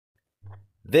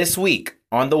This week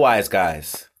on The Wise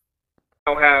Guys.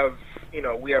 Now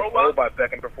we have robots that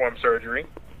can perform surgery.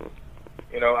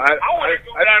 I wouldn't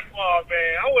go that far,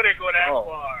 man. I wouldn't go that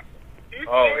far. It's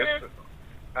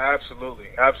absolutely.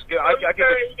 I get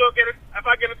if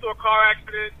I get into a car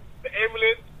accident, the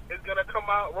ambulance is gonna come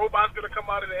out. Robot's gonna come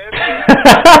out of the ambulance.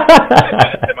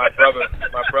 my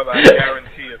brother, I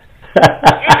guarantee it. Get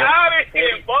out of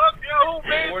here, Buck. Yo, who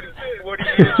made this? 40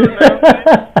 years from now.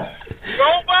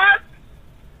 Robots?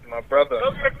 My brother.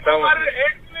 They're gonna come out of the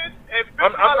ambulance and fix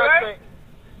I'm my not leg? saying.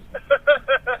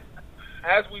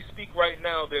 As we speak right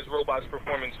now, there's robots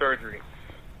performing surgery,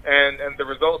 and the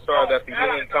results are that the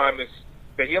healing time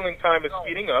is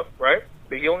speeding up, right?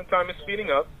 The healing time is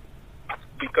speeding up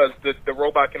because the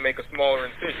robot can make a smaller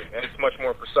incision and it's much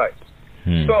more precise.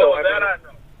 So I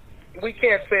know. We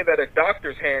can't say that a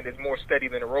doctor's hand is more steady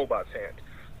than a robot's hand.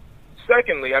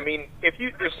 Secondly, I mean, if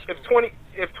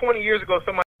 20 years ago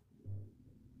somebody.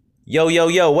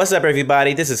 Yo, what's up,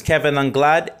 everybody? This is Kevin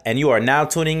Anglad, and you are now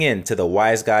tuning in to the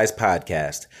Wise Guys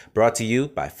podcast, brought to you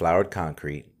by Flowered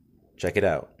Concrete. Check it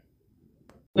out.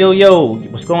 Yo,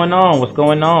 what's going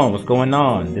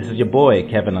on? This is your boy,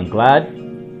 Kevin Anglad.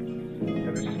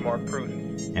 And this is Mark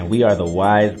Pruden. And we are the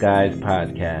Wise Guys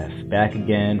podcast, back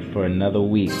again for another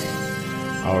week.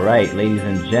 All right, ladies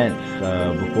and gents,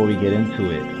 before we get into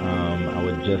it, I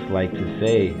would just like to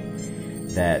say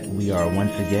that we are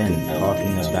once again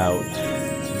talking about,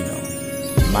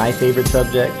 my favorite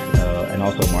subject, and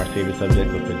also Mark's favorite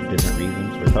subject, but for different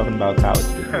reasons. We're talking about college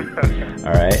this week.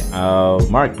 All right,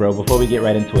 Mark, bro, before we get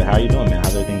right into it, how are you doing, man?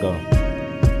 How's everything going?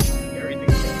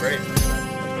 Everything's been great, man.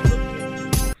 I'm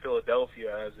looking at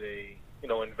Philadelphia as a,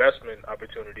 investment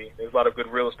opportunity. There's a lot of good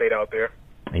real estate out there.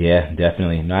 Yeah,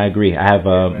 definitely. No, I agree. I have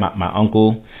my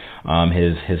uncle,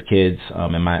 his kids,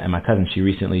 and my cousin. She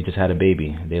recently just had a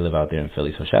baby. They live out there in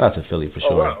Philly, so shout out to Philly for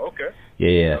sure. Oh wow, okay.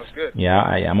 Yeah. Sounds good. Yeah,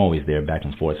 I'm always there, back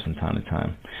and forth from time to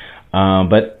time.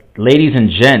 But ladies and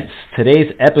gents,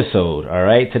 today's episode, all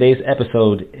right. Today's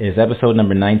episode is episode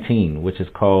number 19, which is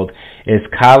called "Is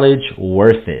College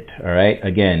Worth It?" All right.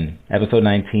 Again, episode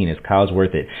 19 is college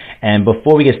worth it. And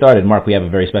before we get started, Mark, we have a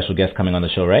very special guest coming on the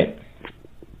show, right?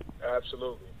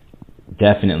 Absolutely.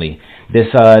 Definitely. This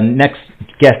next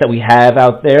guest that we have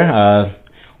out there,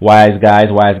 wise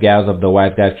gals of the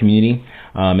Wise Guys community,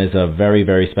 is a very,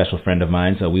 very special friend of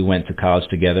mine. So we went to college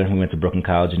together. We went to Brooklyn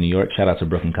College in New York. Shout out to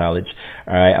Brooklyn College.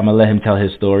 All right, I'm going to let him tell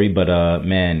his story, but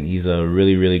man, he's a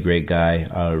really, really great guy.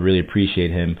 Really appreciate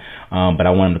him. But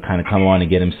I want him to kind of come on and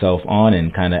get himself on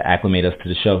and kind of acclimate us to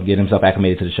the show, get himself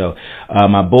acclimated to the show.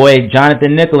 My boy,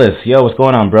 Jonathan Nicolas. Yo, what's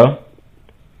going on, bro?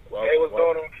 Hey, what's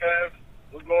going on, Kev?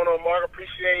 What's going on, Mark?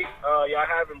 Appreciate y'all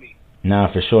having me. No,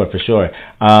 for sure.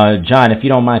 John, if you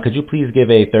don't mind, could you please give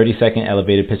a 30-second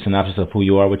elevator pitch synopsis of who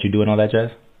you are, what you do, and all that jazz?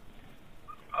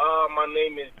 My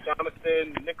name is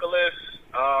Jonathan Nicolas.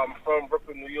 I'm from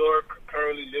Brooklyn, New York.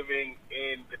 Currently living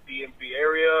in the DMV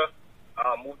area.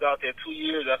 Moved out there 2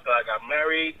 years after I got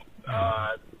married.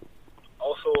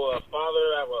 Also a father.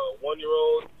 I have a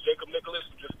 1-year-old, Jacob Nicolas,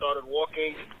 who just started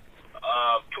walking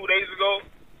 2 days ago.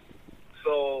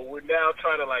 So we're now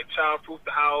trying to child-proof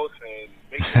the house and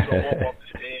make sure you don't walk up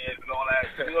the stairs and all that.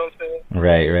 You know what I'm saying?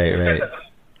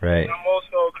 Right. I'm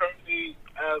also currently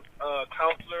as a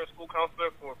counselor, school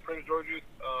counselor for Prince George's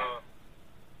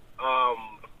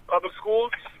public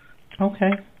schools.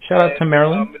 Okay. Shout out to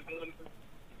Maryland.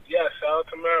 Yes, shout out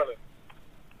to Maryland.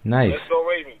 Nice. Let's go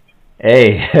Ravens.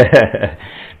 Hey,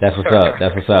 that's what's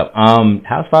up.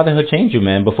 How's fatherhood changed you,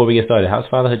 man? Before we get started, how's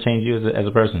fatherhood changed you as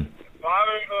a person?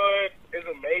 Fatherhood is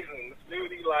amazing. It's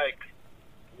literally like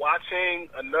watching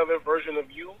another version of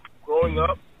you growing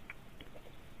up.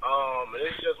 And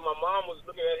it's just, my mom was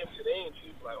looking at him today and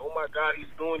she was like, oh my God,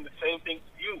 he's doing the same thing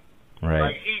to you.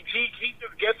 Right. Like he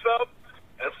just gets up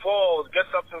and falls, gets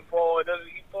up and falls.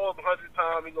 He falls 100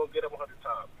 times, he's going to get up 100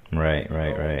 times. Right.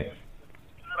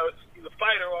 He's a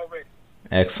fighter already.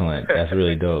 Excellent. That's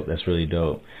really dope.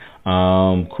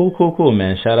 Cool,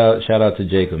 man. Shout out to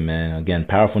Jacob, man. Again,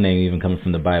 powerful name even coming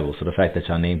from the Bible. So the fact that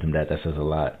y'all named him that says a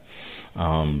lot.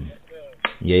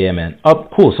 Yeah, man. Oh,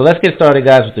 cool. So let's get started,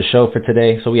 guys, with the show for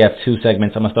today. So we have 2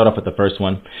 segments. I'm going to start off with the first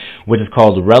one, which is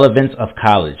called Relevance of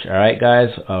College. All right, guys?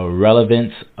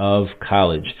 Relevance of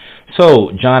College. So,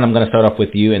 John, I'm going to start off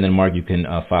with you, and then Mark, you can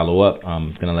follow up.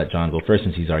 I'm going to let John go first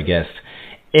since he's our guest.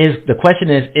 The question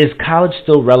is college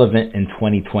still relevant in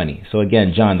 2020? So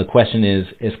again, John, the question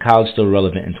is college still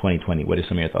relevant in 2020? What are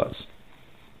some of your thoughts?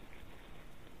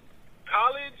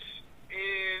 College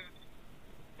is,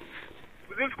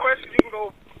 with this question, you can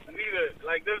go neither,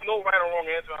 there's no right or wrong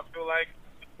answer, I feel like.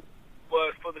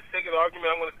 But for the sake of the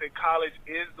argument, I'm going to say college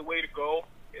is the way to go.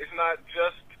 It's not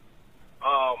just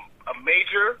a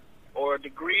major or a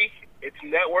degree. It's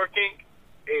networking.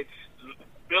 It's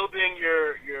building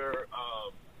your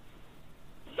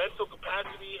mental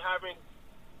capacity, having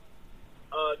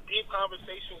deep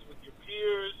conversations with your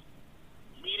peers,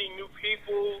 meeting new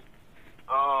people,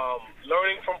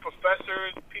 learning from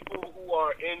professors, people who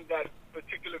are in that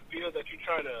particular field that you're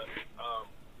trying to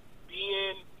be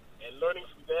in, and learning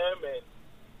from them and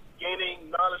gaining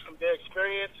knowledge from their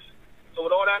experience. So with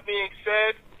all that being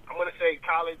said, I'm going to say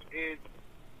college is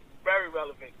very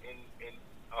relevant in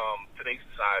today's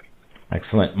society.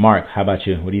 Excellent. Mark, how about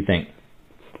you? What do you think?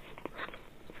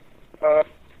 I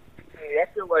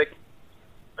feel like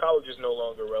college is no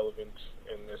longer relevant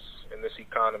in this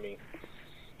economy.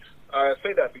 I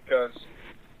say that because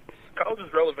college was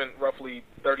relevant roughly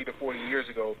 30 to 40 years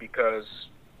ago because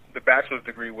the bachelor's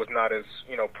degree was not as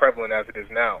prevalent as it is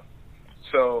now.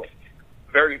 So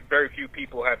very, very few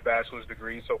people had bachelor's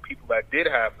degrees, so people that did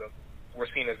have them were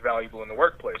seen as valuable in the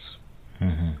workplace.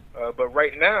 Mm-hmm. But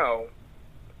right now,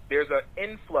 there's an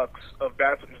influx of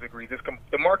bachelor's degrees.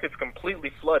 The market's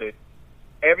completely flooded.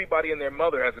 Everybody and their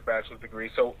mother has a bachelor's degree,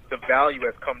 so the value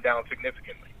has come down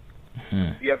significantly.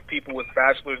 Mm-hmm. You have people with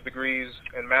bachelor's degrees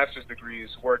and master's degrees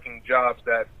working jobs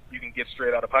that you can get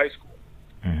straight out of high school.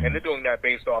 Mm-hmm. And they're doing that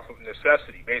based off of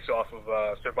necessity, based off of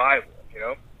survival,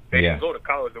 They didn't go to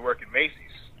college to work at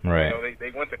Macy's. Right.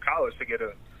 They went to college to get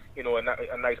a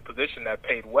nice position that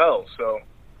paid well. So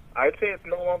I'd say it's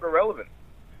no longer relevant.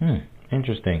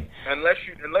 Interesting. Unless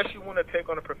you want to take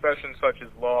on a profession such as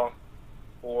law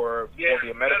or be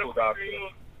a medical doctor.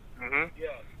 Mm-hmm.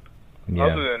 Yeah.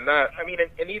 Other than that, I mean,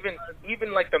 and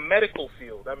even like the medical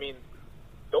field, I mean,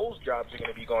 those jobs are going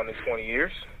to be gone in 20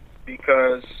 years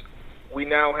because we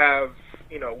now have,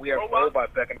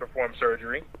 robots that can perform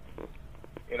surgery.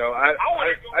 I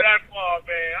wouldn't go that far,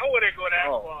 man. I wouldn't go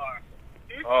that far.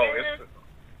 It's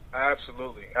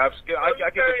absolutely. If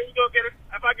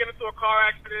I get into a car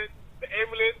accident, the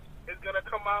ambulance is gonna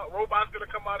come out. Robot's gonna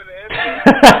come out of the ambulance.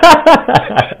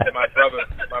 my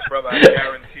brother, I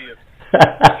guarantee it.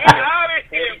 Get out of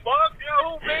here, Buck.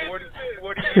 Yo, who made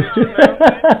 40 years from now?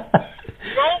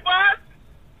 Robots?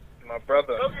 My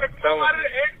brother. They're gonna come out of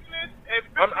the ambulance and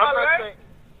I'm not saying.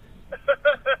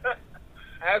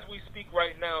 As we speak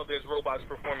right now, there's robots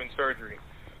performing surgery,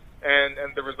 and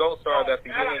the results are that the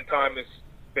healing time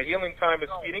is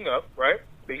speeding up, right?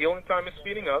 The healing time is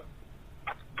speeding up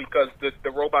because the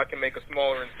robot can make a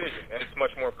smaller incision and it's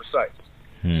much more precise.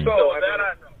 So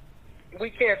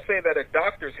we can't say that a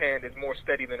doctor's hand is more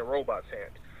steady than a robot's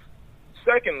hand.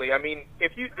 Secondly, I mean,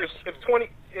 if 20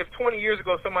 years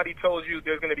ago somebody told you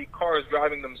there's going to be cars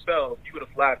driving themselves, you would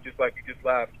have laughed just like you just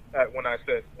laughed at when I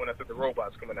said the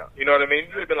robot's coming out. You know what I mean?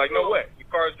 You would have been like, no way, your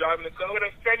car's driving itself. I'm going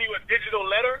to send you a digital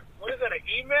letter. What is that? An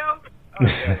email?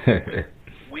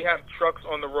 We have trucks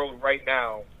on the road right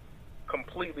now,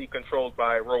 completely controlled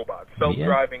by robots,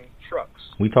 self-driving trucks.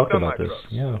 We talked about this.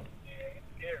 Yeah.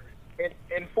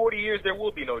 In 40 years, there will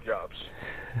be no jobs.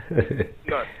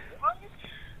 None.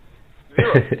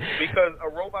 Zero, because a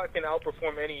robot can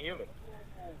outperform any human.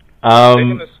 They're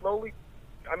going to slowly.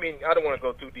 I mean, I don't want to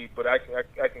go too deep, but I can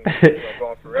go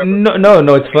on forever. No,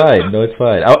 it's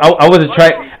fine.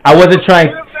 I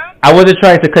wasn't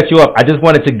trying to cut you off. I just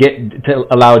wanted to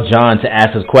allow John to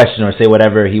ask his question or say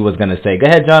whatever he was going to say. Go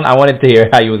ahead, John. I wanted to hear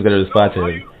how you was going to respond to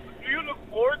him. Do you look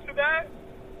forward to that?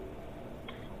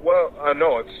 Well,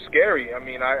 no, it's scary. I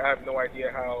mean, I have no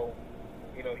idea how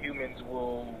humans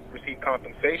will receive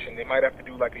compensation. They might have to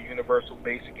do like a universal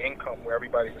basic income where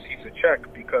everybody receives a check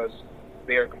because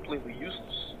they are completely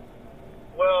useless.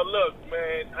 Well, look,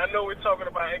 man, I know we're talking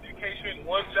about education.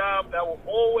 One job that will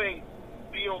always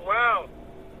be around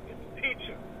is a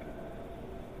teacher.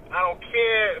 I don't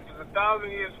care if it's 1,000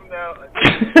 years from now, a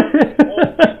teacher will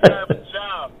always have a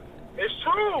job. It's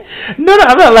true. No,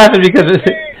 I'm not laughing because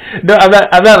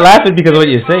I'm not laughing because of what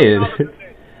you're saying.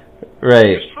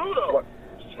 Right. It's true though.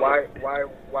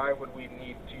 Why would we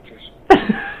need teachers? In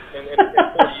 40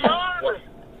 years,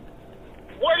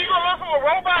 what, you gonna learn from a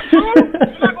robot too?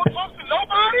 You're not gonna talk to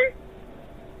nobody?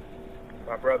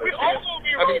 My brother. We all gonna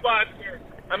be robots here.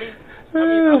 I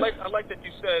like that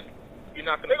you said you're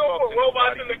not gonna talk to nobody. They gonna put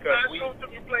robots in the classroom to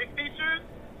replace teachers?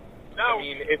 No. I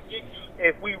mean,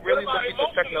 if we really look at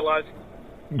the technological.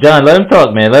 John, let him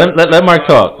talk, man. Let Mark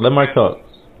talk. Let Mark talk.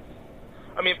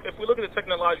 I mean, if we look at the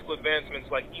technological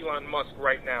advancements like Elon Musk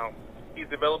right now, he's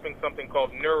developing something called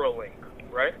Neuralink,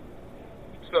 right?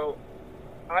 So,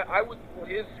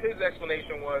 his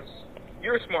explanation was,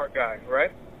 you're a smart guy,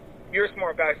 right? You're a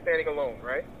smart guy standing alone,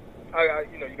 right?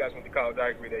 You guys went to college. I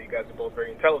agree that you guys are both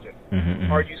very intelligent.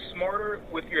 Mm-hmm. Are you smarter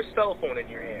with your cell phone in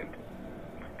your hand?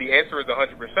 The answer is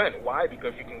 100%. Why?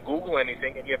 Because you can Google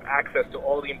anything and you have access to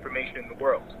all the information in the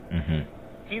world. Mm-hmm.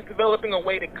 He's developing a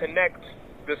way to connect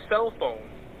the cell phone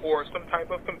or some type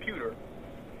of computer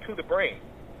to the brain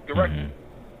directly.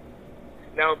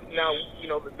 Mm-hmm. Now, you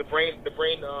know, the brain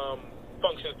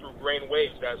functions through brain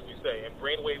waves, as we say, and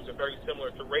brain waves are very similar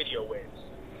to radio waves.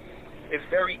 It's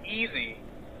very easy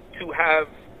to have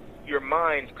your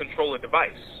mind control a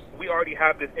device. We already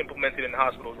have this implemented in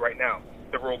hospitals right now.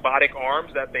 The robotic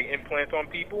arms that they implant on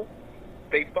people,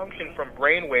 they function from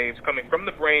brain waves coming from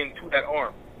the brain to that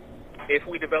arm. If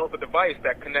we develop a device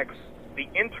that connects the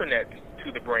internet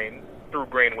to the brain through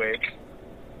brain waves,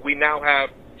 we now have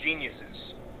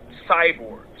geniuses,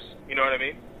 cyborgs, you know what I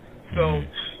mean? So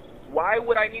why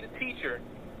would I need a teacher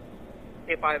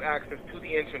if I have access to the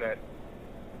internet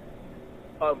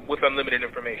with unlimited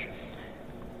information?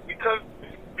 Because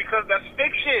that's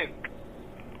fiction.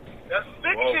 That's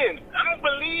fiction. Whoa. I don't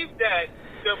believe that.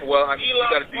 Well, I mean, you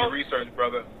got to do your research,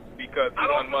 brother, because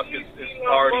Elon Musk is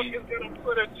already. Elon Musk is going to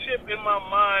put a chip in my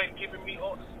mind, giving me.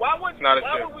 Why would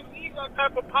we need that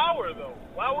type of power, though?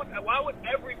 Why would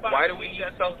everybody? Why do we need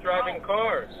self-driving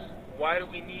cars? Why do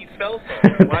we need cell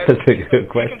phones? That's a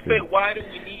good question. You can say, why do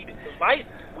we need light?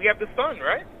 We have the sun,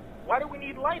 right? Why do we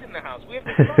need light in the house? We have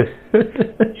the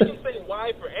sun. You can say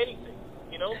why for anything,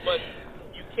 you know, but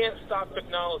you can't stop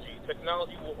technology.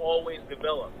 Technology will always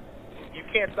develop. You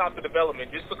can't stop the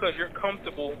development just because you're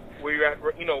comfortable where you're at,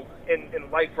 you know, in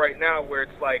life right now where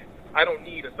it's like, I don't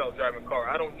need a self-driving car.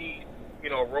 I don't need, you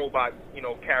know, a robot, you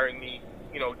know, carrying me,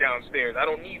 you know, downstairs. I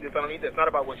don't need this. I don't need that. It's not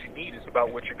about what you need. It's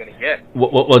about what you're going to get.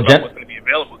 Well, what's going to be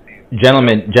available to you.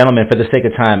 Gentlemen, for the sake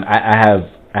of time,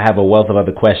 I have a wealth of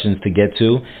other questions to get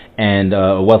to and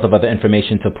a wealth of other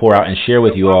information to pour out and share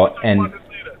with you all. And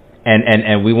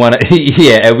we want to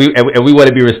we want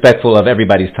to be respectful of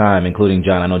everybody's time, including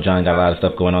John. I know John got a lot of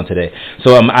stuff going on today.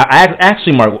 So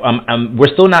actually, Mark,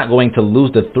 we're still not going to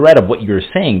lose the thread of what you're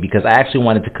saying because I actually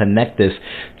wanted to connect this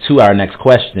to our next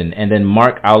question. And then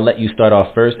Mark, I'll let you start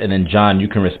off first, and then John, you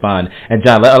can respond. And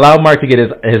John, allow Mark to get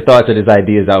his thoughts and his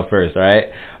ideas out first. All right.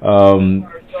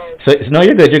 So no,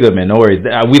 you're good, man. No worries.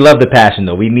 We love the passion,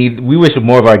 though. We wish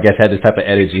more of our guests had this type of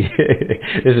energy.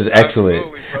 This is excellent.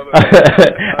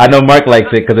 I know Mark likes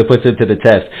it because it puts him to the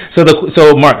test.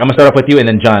 So Mark, I'm gonna start off with you, and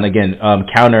then John again,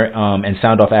 counter and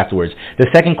sound off afterwards. The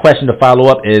second question to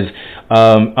follow up is,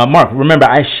 Mark, remember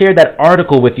I shared that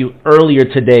article with you earlier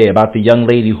today about the young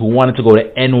lady who wanted to go to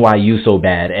NYU so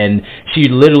bad, and she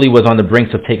literally was on the brink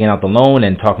of taking out the loan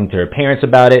and talking to her parents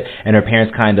about it, and her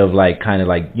parents kind of like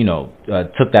you know.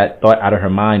 Took that thought out of her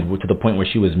mind to the point where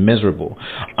she was miserable.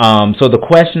 So the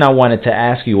question I wanted to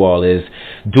ask you all is,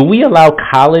 do we allow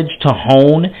college to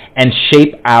hone and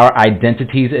shape our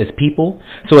identities as people?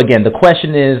 So again, the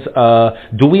question is,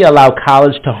 do we allow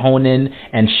college to hone in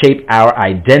and shape our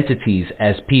identities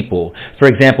as people? For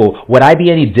example, would I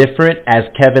be any different as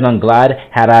Kevin Anglad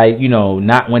had I, you know,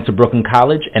 not went to Brooklyn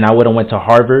College and I would have went to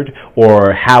Harvard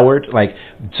or Howard?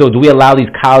 So do we allow these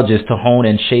colleges to hone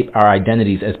and shape our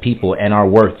identities as people and our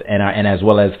worth and as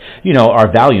well as, you know,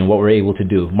 our value and what we're able to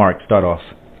do? Mark, start off.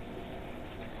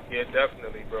 Yeah,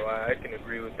 definitely, bro. I can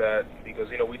agree with that because,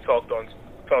 you know, we talked on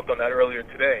that earlier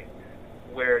today,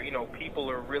 where, you know,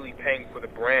 people are really paying for the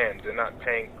brand and not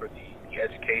paying for the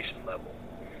education level.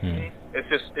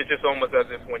 It's just almost as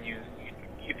if when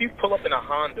if you pull up in a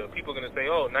Honda, people are going to say,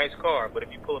 "Oh, nice car," but if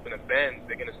you pull up in a Benz,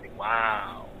 they're going to say,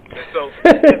 "Wow." And so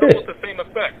it's almost the same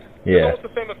effect. Yeah. It's almost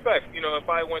the same effect. You know, if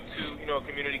I went to, you know, a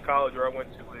community college or I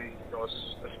went to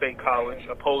a state college,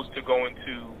 opposed to going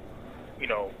to,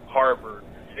 you know, Harvard,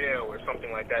 Yale, or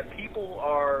something like that, people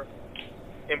are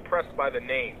impressed by the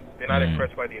name. They're not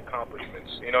impressed by the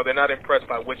accomplishments. You know, they're not impressed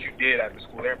by what you did at the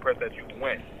school. They're impressed that you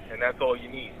went, and that's all you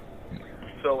need.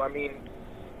 So, I mean,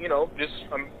 you know, just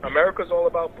America's all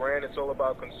about brand. It's all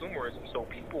about consumerism. So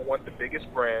people want the biggest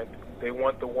brand. They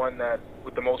want the one that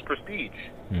with the most prestige.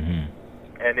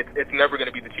 And it's never going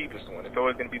to be the cheapest one. It's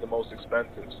always going to be the most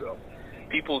expensive. So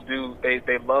people they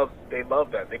love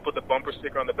that. They put the bumper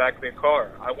sticker on the back of their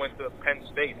car. I went to Penn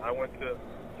State. I went to,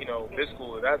 you know, this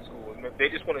school or that school. And they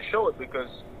just want to show it because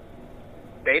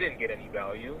they didn't get any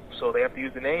value, so they have to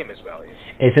use the name as value.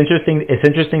 It's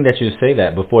interesting that you say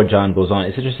that before John goes on.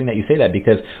 It's interesting that you say that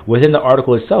because within the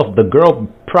article itself, the girl,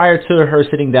 prior to her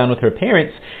sitting down with her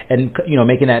parents and, you know,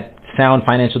 making that sound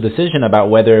financial decision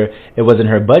about whether it was in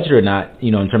her budget or not,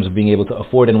 you know, in terms of being able to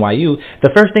afford NYU,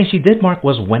 the first thing she did, Mark,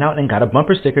 was went out and got a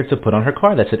bumper sticker to put on her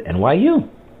car that said NYU.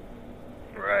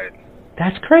 Right.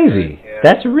 That's crazy. Yeah.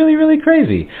 That's really, really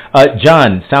crazy.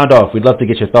 John, sound off. We'd love to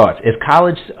get your thoughts. Is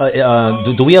college,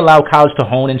 do we allow college to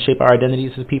hone and shape our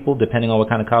identities as people, depending on what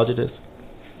kind of college it is?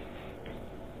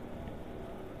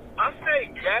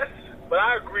 yes, but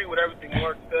I agree with everything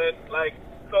Mark said. Like,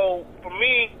 so for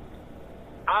me,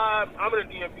 I'm in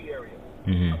the DMV area.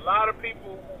 A lot of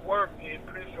people who work in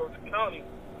Prince George's County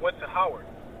went to Howard.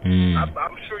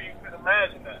 I'm sure you can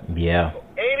imagine that. Yeah. So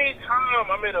anytime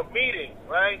I'm in a meeting,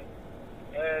 right,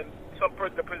 and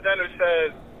the presenter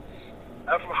says,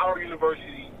 I'm from Howard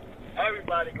University,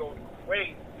 everybody goes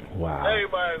crazy. Wow.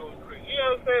 Everybody goes crazy. You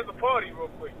know what I'm saying? It's a party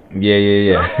real quick.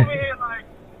 Yeah. I'm over here like,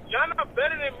 y'all not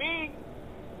better than me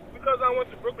because I went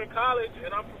to Brooklyn College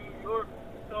and I'm from New York.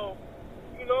 So,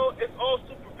 you know, it's all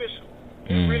superficial.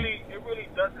 It really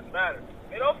doesn't matter.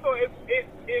 And also, if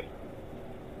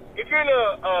you're in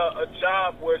a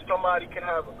job where somebody can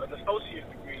have an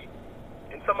associate's degree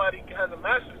and somebody has a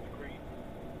master's degree,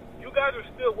 you guys are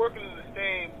still working in the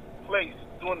same place,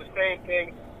 doing the same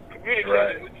thing,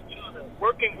 communicating with each other,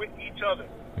 working with each other.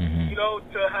 You know,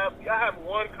 y'all have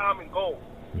one common goal.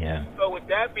 Yeah. So with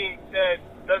that being said,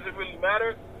 does it really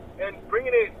matter? And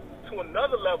bringing it to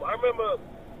another level, I remember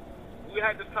we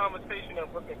had this conversation at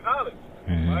Brooklyn College.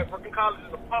 Right? Brooklyn College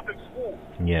is a public school.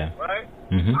 Yeah. Right?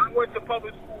 I went to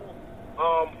public school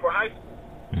for high school.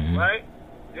 Right?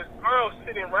 This girl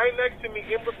sitting right next to me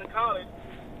in Brooklyn College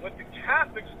went to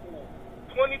Catholic school,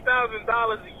 $20,000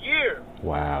 a year.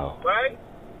 Wow. Right?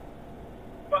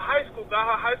 For high school,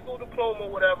 got her high school diploma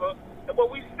or whatever.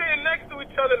 But we sitting next to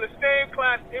each other in the same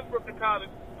class in Brooklyn College,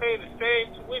 paying the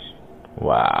same tuition.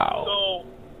 Wow. So,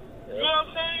 you know what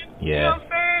I'm saying? Yeah. You know what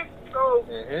I'm saying? So,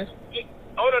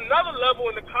 on another level,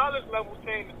 in the college level,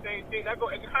 saying the same thing.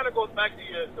 It kind of goes back to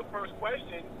the first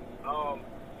question.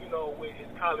 You know, is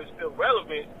college still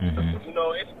relevant? You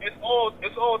know, it's all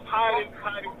tied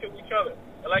into each other.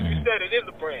 And like you said, it is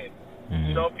a brand.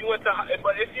 You know, if you went to,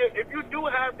 but if you do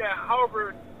have that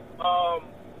Harvard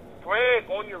brand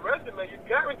on your resume, you're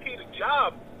guaranteed a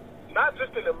job, not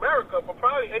just in America, but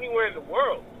probably anywhere in the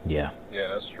world. Yeah. Yeah,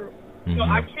 that's true. So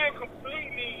I can't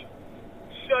completely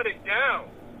shut it down.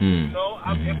 You know,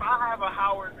 if I have a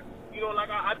Howard, you know,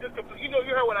 like I just, you know,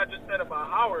 you heard what I just said about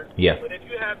Howard. Yeah. But if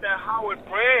you have that Howard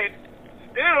brand,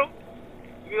 still,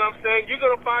 you know what I'm saying, you're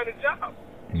gonna find a job.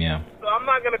 Yeah. So I'm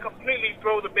not gonna completely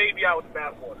throw the baby out with the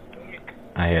bathwater.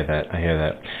 I hear that.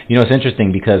 You know, it's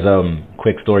interesting because,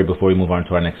 quick story before we move on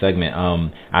to our next segment.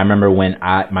 I remember when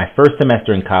my first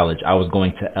semester in college, I was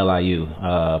going to LIU,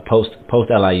 post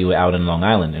LIU out in Long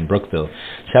Island in Brookville.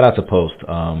 Shout out to Post.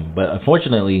 But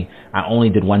unfortunately, I only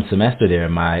did one semester there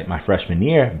my freshman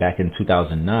year back in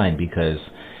 2009 because,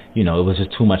 you know, it was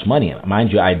just too much money.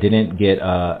 Mind you, I didn't get,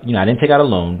 I didn't take out a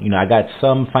loan. You know, I got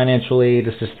some financial aid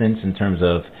assistance in terms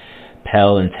of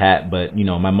Pell and TAP, but, you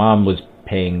know, my mom was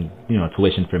paying, you know,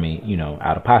 tuition for me, you know,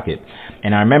 out of pocket.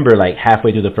 And I remember like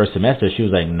halfway through the first semester, she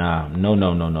was like, no,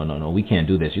 we can't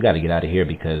do this. You got to get out of here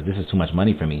because this is too much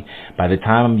money for me. By the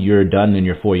time you're done in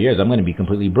your 4 years, I'm going to be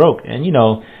completely broke. And, you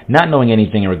know, not knowing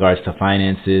anything in regards to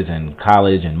finances and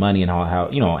college and money and how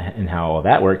you know, and how all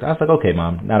that worked, I was like, okay,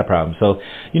 Mom, not a problem. So,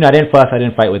 you know, I didn't fuss, I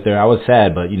didn't fight with her. I was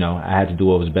sad, but, you know, I had to do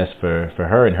what was best for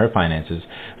her and her finances.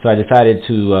 So I decided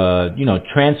to, you know,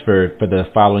 transfer for the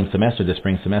following semester, the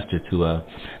spring semester, to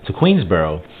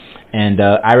Queensboro. And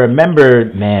I remember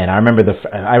it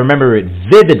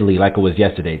vividly like it was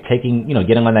yesterday,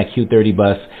 getting on that Q30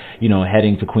 bus, you know,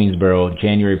 heading to Queensboro,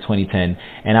 January of 2010.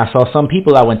 And I saw some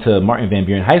people I went to Martin Van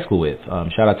Buren High School with.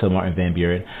 Shout out to Martin Van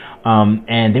Buren.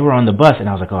 And they were on the bus, and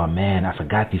I was like, oh man, I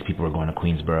forgot these people were going to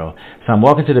Queensboro. So I'm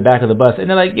walking to the back of the bus, and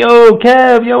they're like, yo,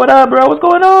 Kev, yo, what up, bro? What's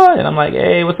going on? And I'm like,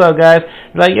 hey, what's up, guys?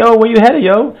 They're like, yo, where you headed,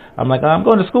 yo? I'm like, I'm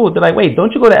going to school. They're like, wait,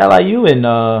 don't you go to LIU in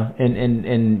Long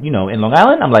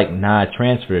Island? I'm like, nah, I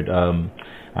transferred. I'm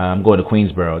going to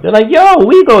Queensboro. They're like, yo,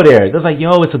 we go there. They're like,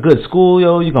 yo, it's a good school,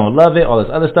 yo, you're going to love it, all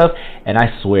this other stuff. And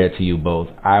I swear to you both,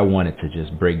 I wanted to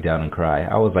just break down and cry.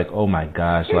 I was like, oh my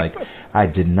gosh, like, I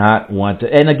did not want to.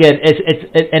 And again,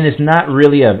 it's not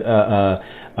really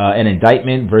an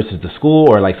indictment versus the school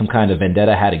or like some kind of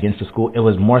vendetta I had against the school. It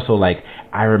was more so like,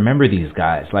 I remember these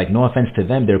guys. Like, no offense to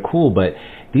them, they're cool, but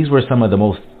these were some of the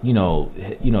most,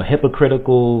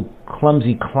 hypocritical,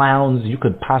 clumsy clowns you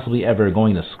could possibly ever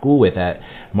going to school with at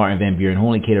Martin Van Buren, who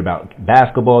only cared about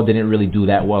basketball, didn't really do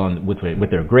that well with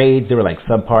their grades. They were like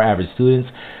subpar average students.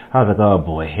 I was like, oh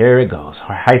boy, here it goes.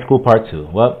 High school part 2.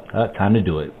 Well, time to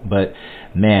do it. But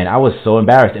man, I was so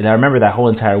embarrassed. And I remember that whole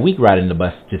entire week riding the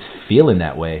bus just feeling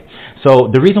that way. So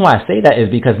the reason why I say that is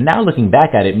because now looking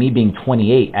back at it, me being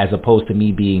 28 as opposed to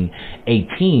me being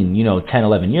 18, 10,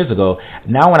 11 years ago,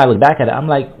 now when I look back at it, I'm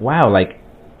like, wow, like,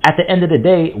 at the end of the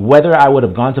day, whether I would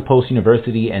have gone to Post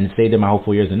University and stayed there my whole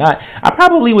 4 years or not, I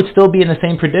probably would still be in the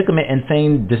same predicament and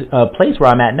same place where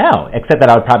I'm at now, except that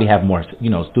I would probably have more,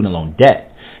 student loan debt.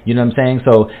 You know what I'm saying?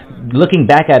 So looking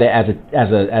back at it as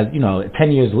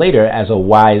 10 years later, as a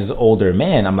wise older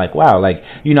man, I'm like, wow, like,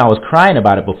 I was crying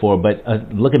about it before, but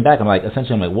looking back, I'm like,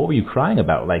 what were you crying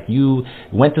about? Like, you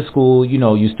went to school,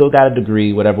 you still got a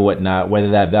degree, whatever, whatnot,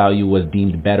 whether that value was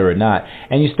deemed better or not,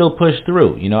 and you still push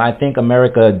through. I think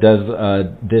America does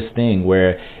this thing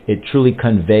where it truly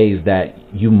conveys that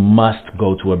you must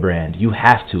go to a brand. You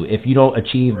have to. If you don't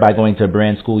achieve by going to a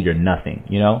brand school, you're nothing.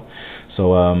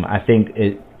 So I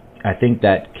think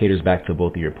that caters back to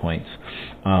both of your points.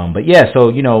 But yeah,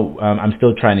 so I'm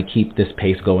still trying to keep this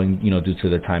pace going, due to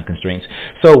the time constraints.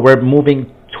 So we're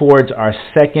moving towards our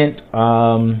second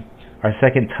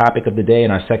topic of the day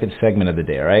and our second segment of the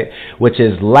day, all right, which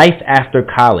is life after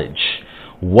college.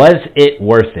 Was it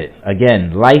worth it?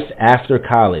 Again, life after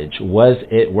college. Was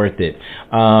it worth it?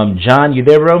 John, you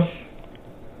there, bro?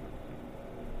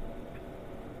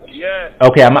 Yeah.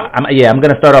 Okay, I'm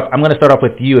gonna start off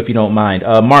with you if you don't mind.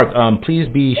 Mark, please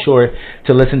be sure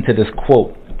to listen to this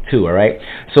quote too. All right.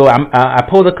 So I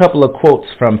pulled a couple of quotes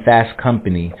from Fast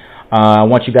Company. I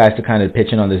want you guys to kind of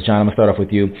pitch in on this. John, I'm gonna start off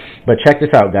with you. But check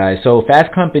this out, guys. So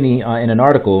Fast Company in an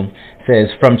article says,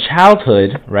 from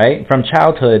childhood,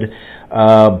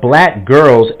 black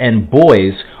girls and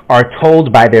boys are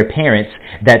told by their parents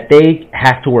that they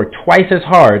have to work twice as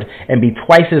hard and be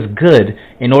twice as good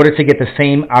in order to get the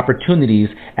same opportunities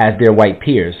as their white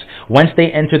peers. Once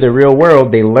they enter the real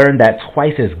world, they learn that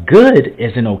twice as good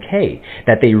isn't okay,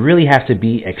 that they really have to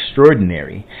be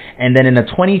extraordinary. And then in a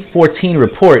 2014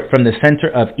 report from the Center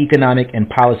of Economic and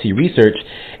Policy Research,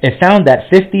 it found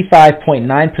that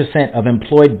 55.9% of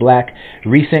employed black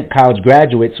recent college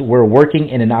graduates were working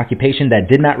in an occupation that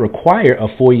did not require a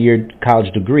 4-year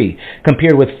college degree,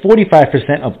 compared with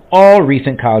 45% of all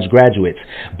recent college graduates.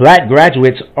 Black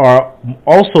graduates are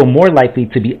also more likely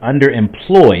to be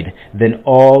underemployed than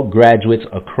all graduates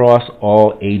across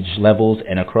all age levels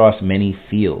and across many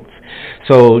fields.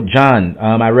 So, John,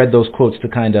 I read those quotes to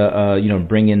kind of,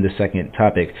 bring in the second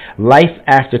topic. Life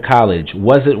after college,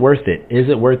 was it worth it? Is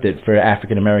it worth it for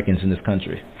African Americans in this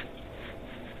country?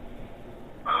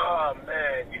 Oh,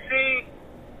 man. You see,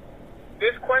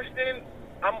 this question,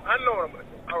 I know what I'm going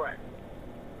to say. All right.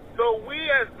 So we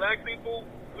as black people,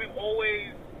 we've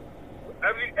always,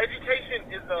 education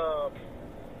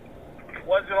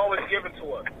wasn't always given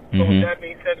to us. So that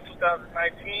being said, in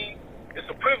 2019, it's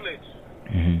a privilege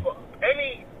for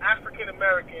any African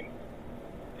American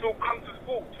to come to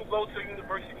school, to go to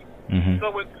university.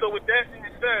 So with that being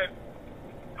said,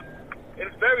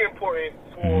 it's very important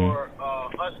for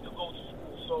us to go to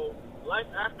school. So life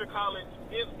after college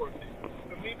is worth it.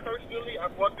 For me personally,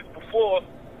 I've brought this before.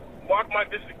 Mark might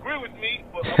disagree with me,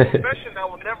 but a profession that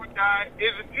will never die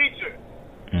is a teacher.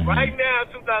 Right now,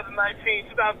 2019,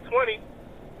 2020,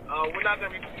 we're not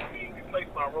going to be being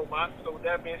replaced by robots. So with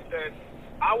that being said,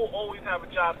 I will always have a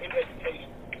job in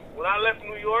education. When I left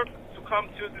New York to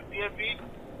come to the DMV,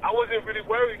 I wasn't really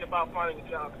worried about finding a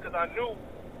job because I knew,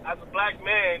 as a black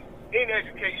man in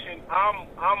education, I'm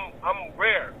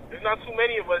rare. There's not too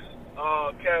many of us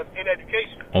in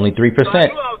education. Only 3%. So I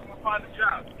knew I was going to find a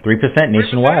job. 3%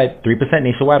 nationwide. 3%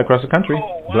 nationwide across the country.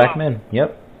 Oh, wow. Black men.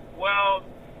 Yep. Well,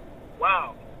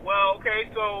 wow. Well, okay,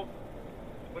 so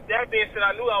with that being said,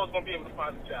 I knew I was going to be able to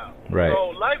find a job. Right.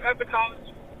 So life after college,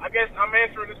 I guess I'm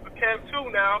answering this for Kev too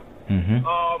now.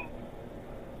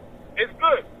 It's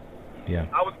good. Yeah.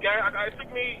 It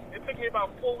took me about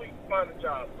 4 weeks to find a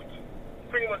job, which is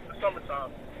pretty much the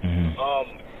summertime.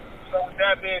 So with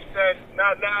that being said,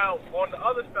 now on the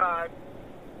other side,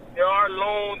 there are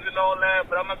loans and all that,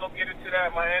 but I'm not going to get into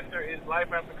that. My answer is life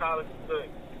after college is good.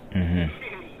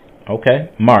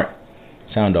 Okay. Mark,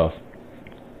 sound off.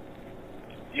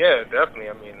 Yeah, definitely.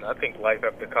 I mean, I think life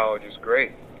after college is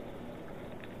great.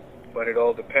 But it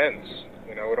all depends.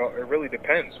 It really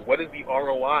depends. What is the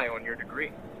ROI on your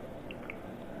degree?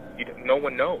 No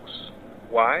one knows.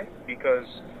 Why? Because,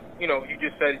 you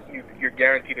just said you're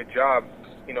guaranteed a job,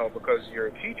 because you're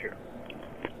a teacher.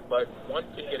 But one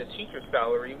can get a teacher's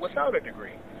salary without a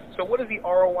degree. So what is the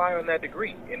ROI on that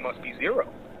degree? It must be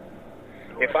zero.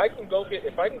 If I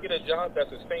can get a job that's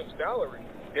the same salary,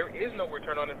 there is no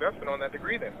return on investment on that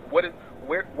degree then. What's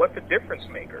the difference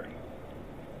maker?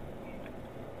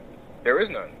 There is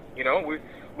none.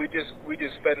 We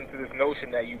just fed into this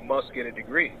notion that you must get a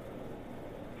degree.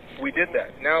 We did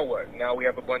that. Now what? Now we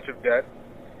have a bunch of debt.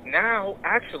 Now,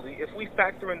 actually, if we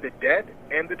factor in the debt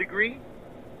and the degree,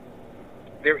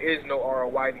 there is no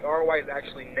ROI. The ROI is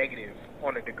actually negative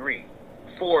on a degree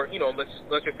for,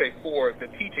 let's just say for the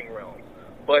teaching realm.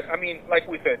 But I mean, like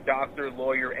we said, doctor,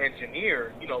 lawyer,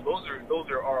 engineer, those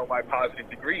are ROI positive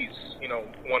degrees,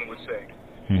 one would say.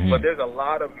 But there's a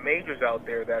lot of majors out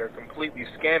there that are completely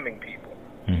scamming people.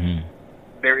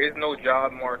 There is no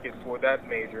job market for that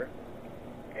major,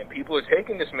 and people are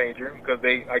taking this major because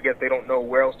I guess they don't know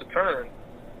where else to turn,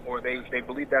 or they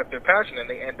believe that's their passion, and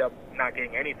they end up not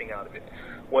getting anything out of it.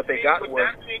 What they got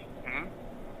was... See,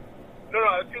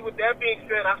 with that being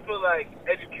said, I feel like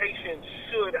education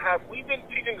should have... We've been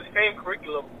teaching the same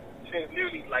curriculum since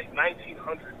nearly,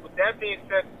 1900. With that being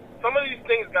said, some of these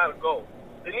things got to go.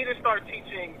 They need to start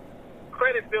teaching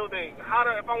credit building, if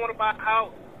I want to buy a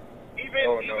house,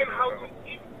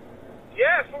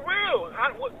 yeah, for real.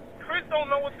 Kids don't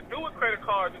know what to do with credit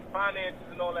cards and finances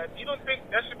and all that. You don't think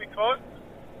that should be taught?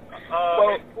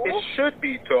 Well, it should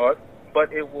be taught,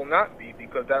 but it will not be,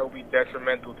 because that will be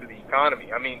detrimental to the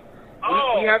economy. I mean,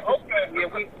 we have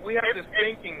this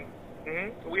thinking.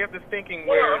 We have this thinking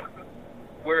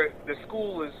where the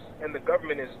school is and the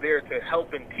government is there to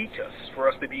help and teach us, for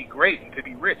us to be great and to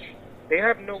be rich. They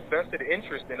have no vested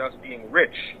interest in us being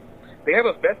rich. They have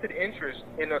a vested interest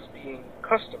in us being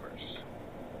customers.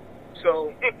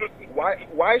 So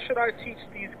why should I teach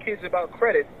these kids about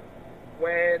credit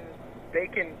when they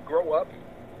can grow up,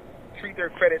 treat their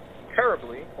credit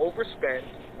terribly, overspend,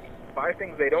 buy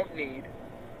things they don't need,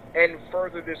 and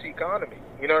further this economy?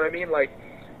 You know what I mean? Like,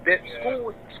 that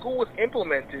school was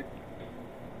implemented,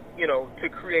 to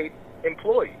create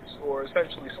employees, or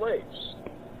essentially slaves.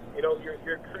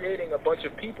 You're creating a bunch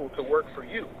of people to work for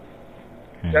you.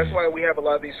 That's why we have a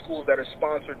lot of these schools that are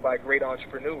sponsored by great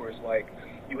entrepreneurs. Like,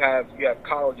 you have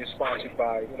colleges sponsored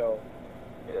by,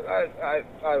 I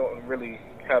don't really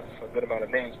have a good amount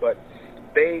of names, but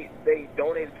they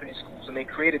donated to these schools, and they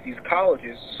created these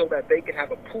colleges so that they can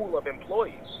have a pool of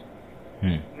employees.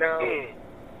 Now,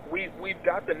 we've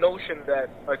got the notion that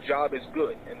a job is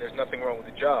good and there's nothing wrong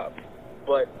with a job,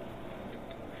 but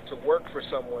to work for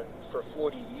someone for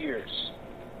 40 years,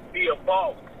 be a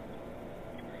boss.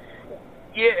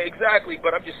 Yeah, exactly.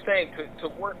 But I'm just saying,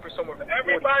 to work for someone for 40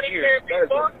 years. Everybody can't be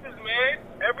bosses, man.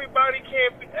 Everybody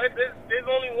can't be. There's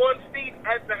only one seat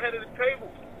at the head of the table.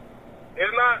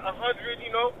 It's not 100.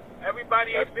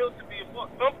 Everybody ain't built to be a boss.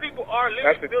 Some people are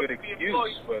literally built to be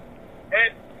employees.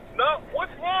 And no,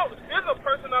 what's wrong? There's a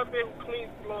person out there who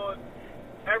cleans floors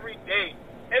every day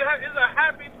and is a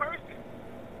happy person.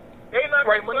 They not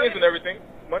right. Money isn't everything.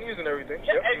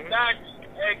 Yeah,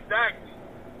 exactly.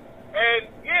 And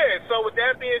so with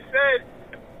that being said,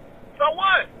 so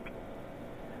what?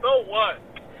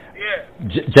 Yeah.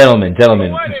 Gentlemen.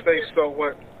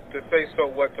 To say so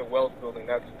what to wealth building,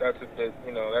 that's a bit,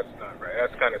 that's not right.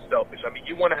 That's kind of selfish. I mean,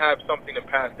 you want to have something to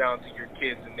pass down to your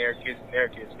kids and their kids and their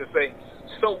kids. To say,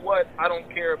 so what? I don't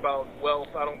care about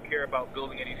wealth. I don't care about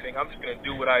building anything. I'm just going to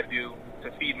do what I do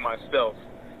to feed myself.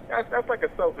 That's like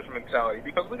a selfish mentality,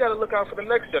 because we got to look out for the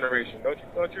next generation.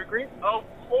 Don't you agree? Of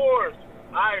course,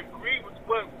 I agree with,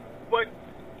 but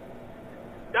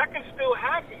that can still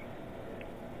happen.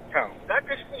 How?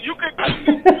 You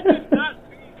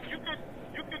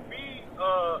could be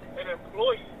an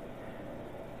employee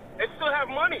and still have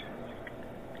money.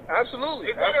 Absolutely.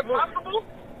 Is that possible?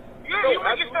 You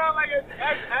make it sound like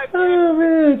oh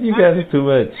man, you guys are too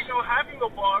much. Having a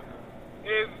boss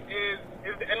is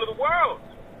the end of the world.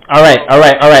 All right.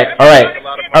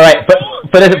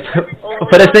 But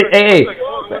let's say, hey.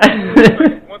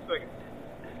 One second.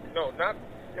 No,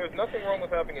 there's nothing wrong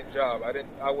with having a job.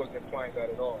 I wasn't implying that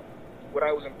at all. What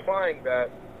I was implying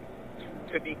that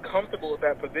to be comfortable with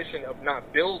that position of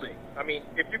not building. I mean,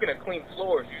 if you're going to clean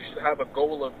floors, you should have a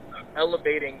goal of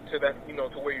elevating to that,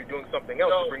 to where you're doing something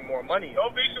else to bring more money in.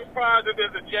 Don't be surprised if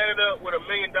there's a janitor with $1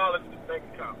 million in his bank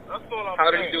account. That's all I'm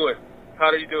saying. How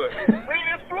did he do it?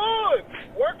 Cleaning floors,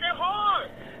 working hard.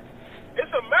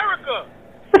 It's America.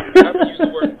 You haven't used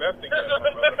the word investing yet, my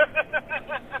brother.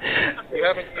 You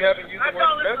haven't used the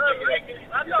word investing yet.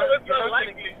 I know it's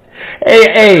unlikely.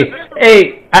 Hey.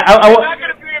 I'm not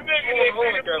going to be a big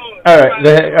influence. All right, go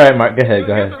ahead. All right, Mark, go ahead.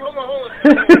 Hold on.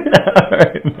 All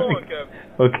right. Hold on, Kevin.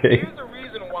 Okay. Here's the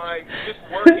reason why just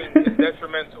working is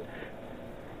detrimental.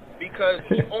 Because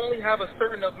you only have a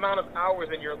certain amount of hours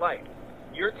in your life.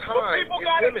 Your time is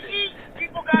limited.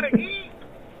 People gotta eat.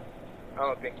 I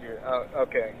don't think you're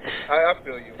okay. I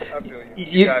feel you.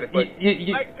 You got it. But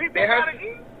people gotta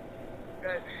eat.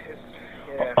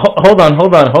 Yeah. Hold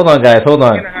on, guys. Hold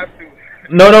on.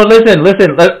 No, listen.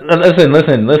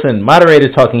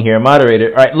 Moderator's talking here.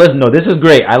 Moderator. All right, listen. No, this is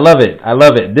great. I love it.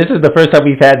 This is the first time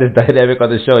we've had this dynamic on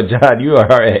the show. John, you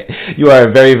are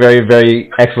a very, very, very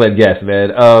excellent guest,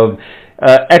 man.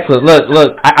 Excellent.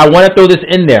 Look. I want to throw this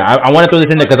in there. I want to throw this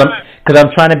in there because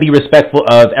I'm trying to be respectful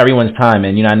of everyone's time,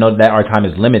 and I know that our time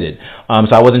is limited.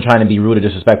 So I wasn't trying to be rude or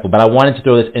disrespectful, but I wanted to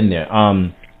throw this in there.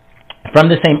 From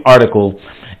the same article,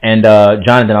 and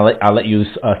Jonathan, I'll let you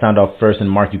sound off first, and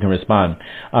Mark, you can respond.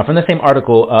 From the same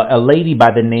article, a lady by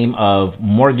the name of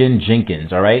Morgan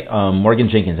Jenkins, all right? Morgan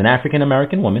Jenkins, an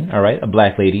African-American woman, all right, a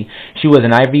black lady. She was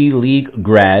an Ivy League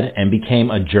grad and became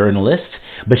a journalist,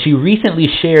 but she recently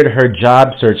shared her job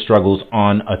search struggles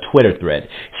on a Twitter thread.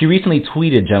 She recently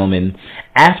tweeted, gentlemen,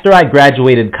 "After I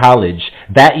graduated college,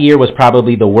 that year was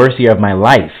probably the worst year of my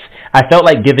life. I felt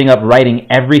like giving up writing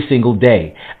every single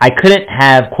day. I couldn't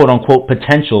have quote-unquote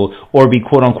potential or be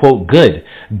quote-unquote good.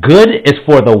 Good is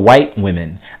for the white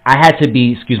women. I had to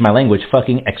be, excuse my language,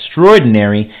 fucking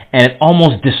extraordinary, and it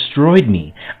almost destroyed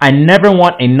me. I never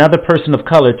want another person of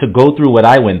color to go through what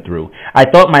I went through. I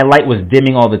thought my light was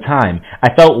dimming all the time.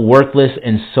 I felt worthless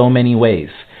in so many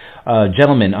ways."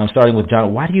 Gentlemen, I'm starting with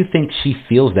John. Why do you think she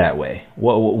feels that way?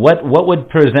 What would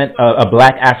present a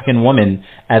black African woman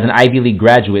as an Ivy League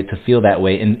graduate to feel that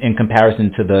way in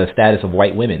comparison to the status of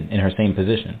white women in her same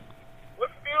position? What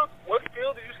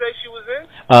field did you say she was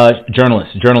in?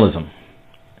 Journalism.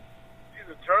 She's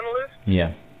a journalist?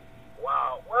 Yeah.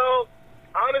 Wow. Well,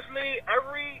 honestly,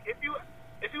 if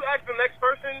you ask the next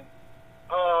person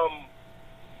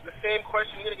the same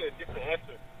question, you're gonna get a different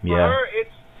answer. For her,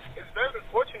 it's very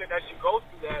unfortunate that she goes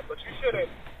through that, but you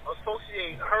shouldn't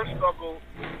associate her struggle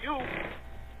with you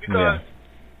because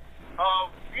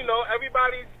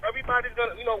everybody's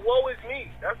gonna, woe is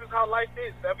me. That's just how life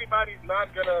is. Everybody's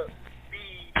not gonna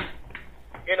be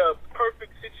in a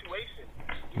perfect situation.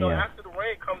 After the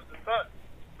rain comes the sun.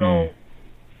 So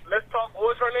let's talk.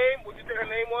 What was her name? What did you say her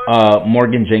name was?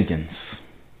 Morgan Jenkins.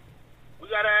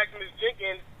 We gotta ask Ms.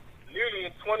 Jenkins,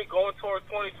 literally in going towards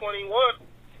 2021,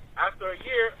 after a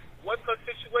year, what's her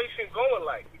situation going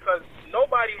like? Because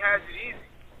nobody has it easy.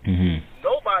 Mm-hmm.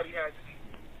 Nobody has it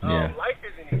easy. Life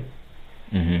isn't easy.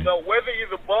 Mm-hmm. Whether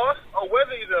you're the boss or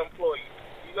whether you're the employee,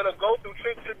 you're gonna go through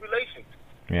tribulations.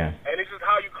 Yeah. And this is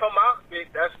how you come out.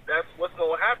 That's what's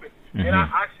gonna happen. Mm-hmm. And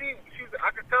I see I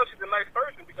can tell she's a nice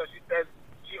person because she says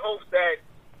she hopes that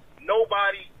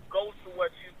nobody goes through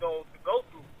what she's going to go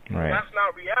through. Right. That's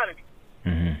not reality.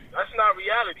 Mm-hmm. That's not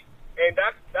reality. And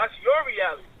that's your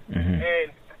reality. Mm-hmm. And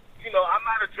I'm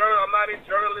not in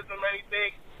journalism or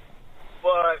anything,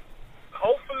 but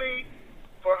hopefully,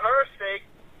 for her sake,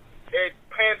 it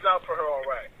pans out for her all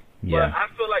right. Yeah. But I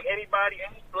feel like any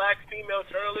black female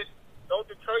journalist, don't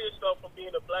deter yourself from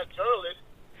being a black journalist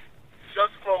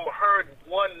just from her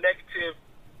one negative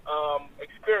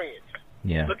experience.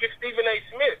 Yeah. Look at Stephen A.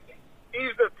 Smith.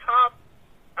 He's the top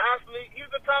athlete. He's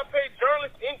the top paid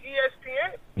journalist in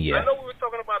ESPN. Yeah. I know we were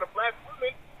talking about a black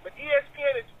woman, but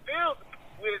ESPN is filled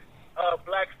with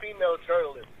black female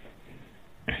journalists.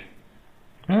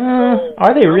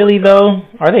 Are they really though?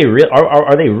 Are they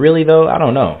really though? I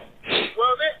don't know.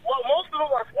 Well, most of them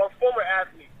are former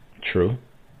athletes. True.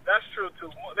 That's true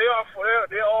too.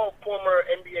 They're all former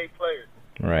NBA players.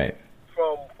 Right.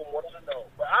 From what I know,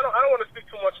 but I don't want to speak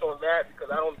too much on that because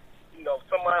I don't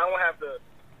have the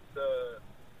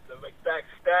exact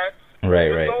stats. Right.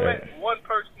 Don't let one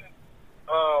person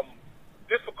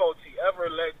difficulty ever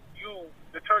let you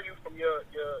deter you from your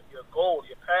goal,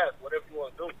 your path, whatever you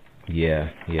want to do. Yeah.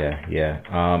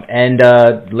 And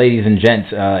ladies and gents,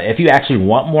 if you actually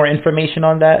want more information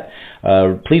on that,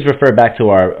 please refer back to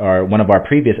our one of our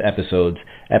previous episodes,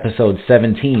 episode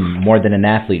 17, More Than an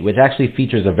Athlete, which actually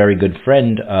features a very good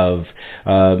friend of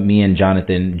me and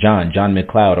Jonathan, John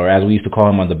McLeod, or as we used to call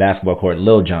him on the basketball court,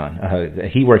 Lil John.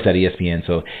 He works at ESPN,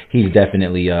 so he's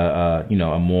definitely a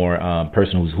more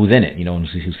person who's in it,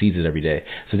 who sees it every day.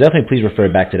 So definitely please refer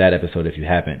back to that episode if you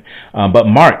haven't. But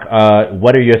Mark,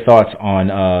 what are your thoughts on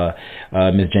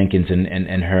Ms. Jenkins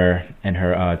and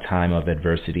her time of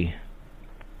adversity?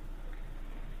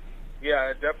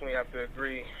 Yeah, I definitely have to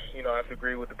agree. I have to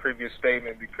agree with the previous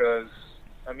statement because,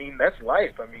 that's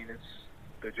life. It's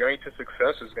the journey to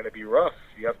success is going to be rough.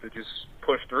 You have to just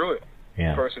push through it,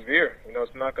 persevere.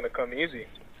 It's not going to come easy.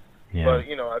 Yeah. But,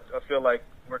 I feel like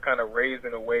we're kind of raised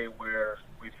in a way where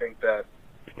we think that,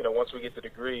 once we get the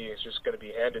degree, it's just going to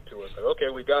be handed to us. Like, okay,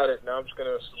 we got it. Now I'm just going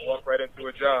to walk right into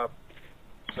a job.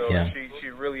 So she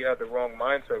really had the wrong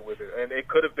mindset with it. And it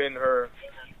could have been her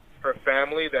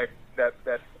family that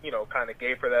kind of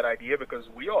gave her that idea because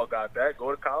we all got that.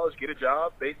 Go to college, get a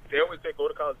job. They always say go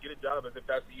to college, get a job as if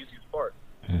that's the easiest part.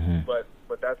 Mm-hmm. But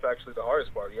that's actually the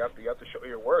hardest part. You have to show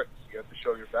your worth. You have to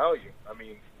show your value.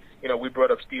 We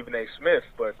brought up Stephen A. Smith,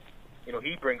 but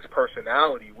he brings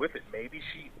personality with it. Maybe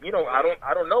she, I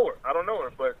don't know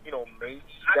her, but maybe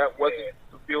that wasn't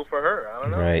the feel for her. I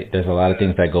don't know. Right. There's a lot of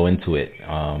things that go into it.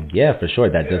 Yeah, for sure.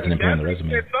 That doesn't appear on the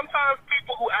resume. And sometimes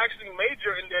people who actually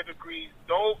major in their degrees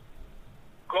don't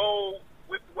go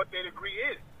with what their degree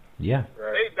is. Yeah.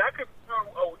 Right. That could,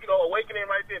 awakening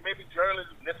right there. Maybe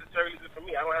journalism necessarily isn't for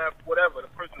me. I don't have whatever, the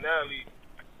personality,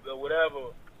 the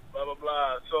whatever, blah, blah,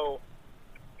 blah. So,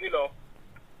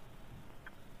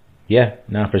 Yeah,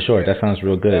 no, for sure. That sounds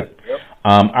real good. Yep.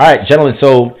 All right, gentlemen,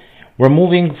 so we're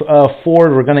moving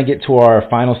forward. We're going to get to our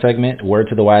final segment, Word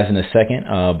to the Wise, in a second,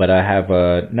 but I have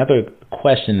another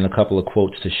question and a couple of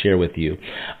quotes to share with you.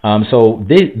 So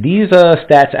these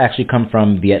stats actually come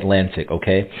from The Atlantic,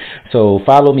 okay? So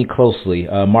follow me closely.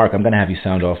 Mark, I'm going to have you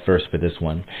sound off first for this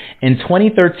one. In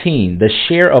 2013, the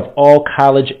share of all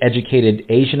college-educated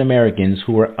Asian Americans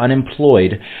who were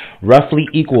unemployed roughly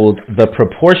equaled the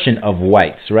proportion of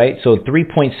whites, right? So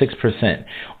 3.6%.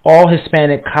 All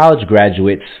Hispanic college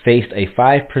graduates faced a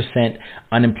 5%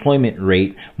 unemployment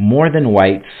rate, more than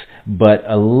whites, but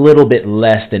a little bit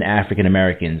less than African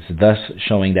Americans, thus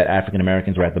showing that African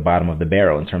Americans were at the bottom of the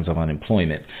barrel in terms of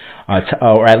unemployment,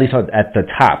 or at least at the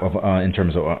top of in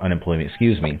terms of unemployment.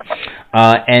 Excuse me.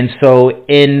 And so,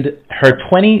 in her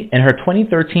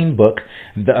 2013 book,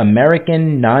 The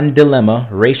American Non-Dilemma: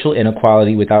 Racial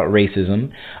Inequality Without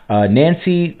Racism,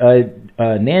 Nancy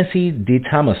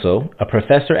DiTommaso, a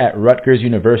professor at Rutgers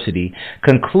University,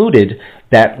 concluded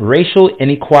that racial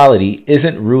inequality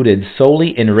isn't rooted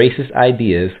solely in racist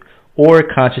ideas or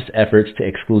conscious efforts to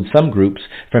exclude some groups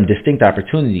from distinct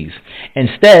opportunities.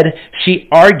 Instead, she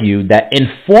argued that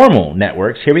informal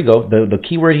networks, here we go, the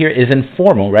key word here is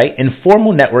informal, right?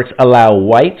 Informal networks allow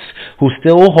whites who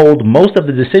still hold most of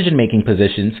the decision-making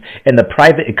positions in the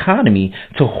private economy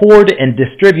to hoard and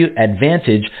distribute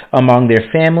advantage among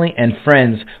their family and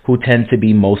friends who tend to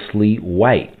be mostly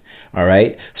white. All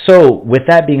right. So with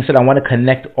that being said, I want to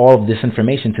connect all of this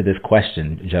information to this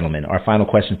question, gentlemen. Our final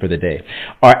question for the day.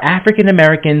 Are African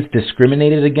Americans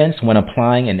discriminated against when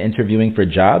applying and interviewing for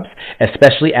jobs,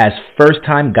 especially as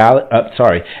first-time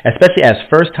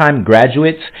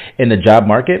graduates in the job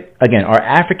market? Again, are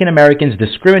African Americans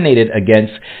discriminated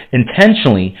against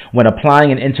intentionally when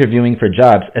applying and interviewing for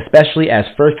jobs, especially as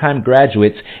first-time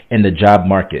graduates in the job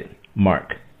market?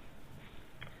 Mark.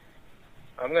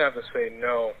 I'm going to have to say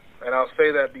no. And I'll say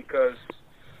that because,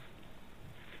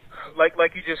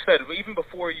 like you just said, even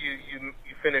before you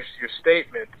finished your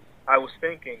statement, I was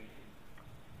thinking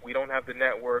we don't have the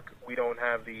network, we don't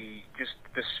have the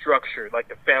structure, like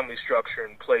the family structure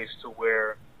in place to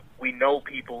where we know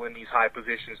people in these high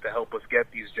positions to help us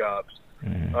get these jobs.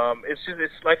 Mm-hmm. It's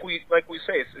like we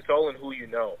say, it's all in who you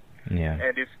know. Yeah.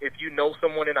 And if you know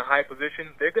someone in a high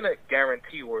position, they're gonna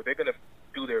guarantee or they're gonna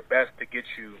do their best to get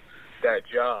you that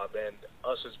job, and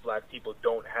us as black people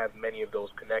don't have many of those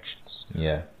connections.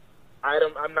 Yeah.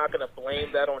 I'm not going to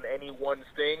blame that on any one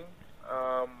thing,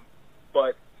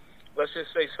 but let's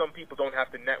just say some people don't have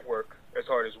to network as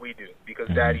hard as we do because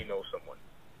Daddy knows someone.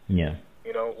 Yeah.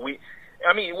 I'm not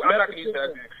going to use that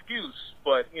as an excuse,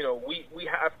 but we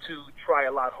have to try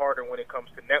a lot harder when it comes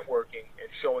to networking and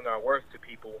showing our worth to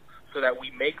people so that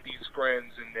we make these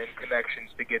friends and then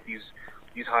connections to get these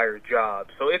higher jobs.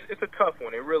 So it's a tough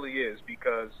one. It really is,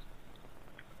 because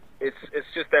it's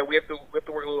just that we have to work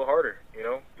a little harder,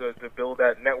 to build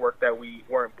that network that we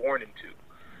weren't born into.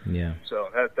 Yeah. So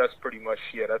that's pretty much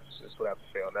that's what I have to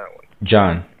say on that one.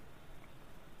 John.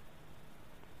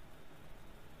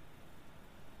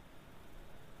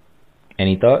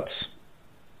 Any thoughts?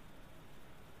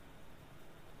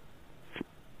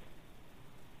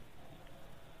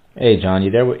 Hey, John,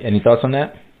 you there? Any thoughts on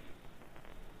that?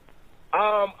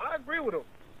 I agree with him.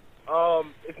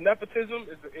 It's nepotism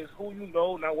is who you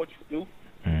know, not what you do.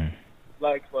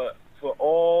 Like for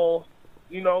all,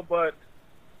 but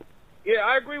yeah,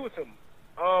 I agree with him.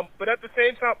 But at the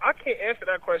same time, I can't answer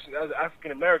that question as an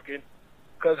African American,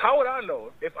 because how would I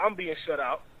know if I'm being shut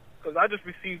out? Because I just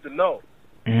received a no.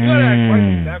 You gotta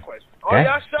ask that question. Are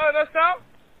y'all shutting us out?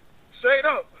 Straight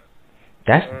up.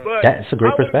 That's a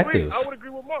great perspective. I would agree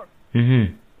with Mark.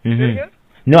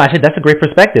 No, I said that's a great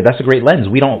perspective. That's a great lens.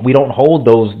 We don't hold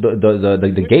those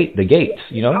the gates.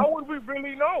 How would we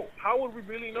really know?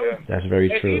 Yeah. That's very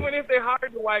true. And even if they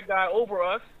hired the white guy over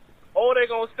us, all they're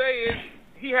gonna say is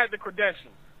he had the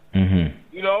credentials.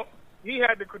 He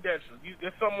had the credentials.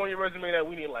 There's something on your resume that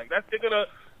we didn't like. They're gonna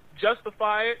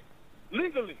justify it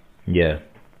legally. Yeah.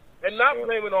 And not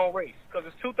blame it on race, because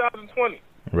it's 2020.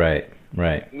 Right. We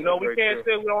can't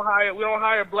say we don't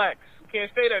hire blacks. We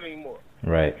can't say that anymore.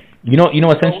 Right. You know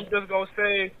what's interesting? We're just gonna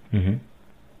say.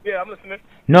 Yeah, I'm listening.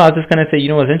 No, I was just gonna say,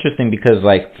 what's interesting, because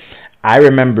I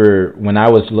remember when I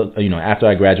was after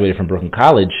I graduated from Brooklyn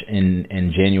College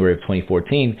in January of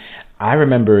 2014, I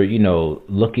remember,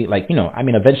 looking like, I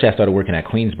mean, eventually I started working at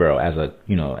Queensborough as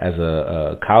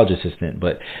a college assistant,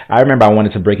 but I remember I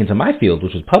wanted to break into my field,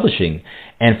 which was publishing.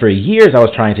 And for years I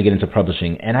was trying to get into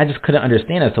publishing, and I just couldn't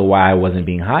understand as to why I wasn't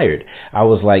being hired. I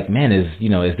was like, man, is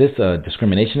this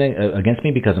discrimination against me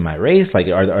because of my race? Like,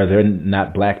 are there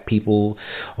not black people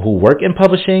who work in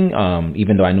publishing?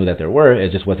 Even though I knew that there were,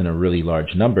 it just wasn't a really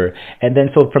large number. And then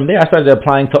so from there I started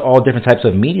applying to all different types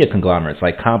of media conglomerates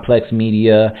like Complex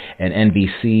Media and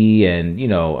NBC and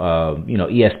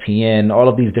ESPN, all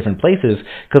of these different places,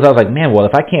 because I was like, man, well,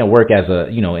 if I can't work as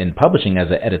in publishing as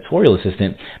an editorial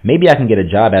assistant, maybe I can get a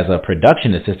job as a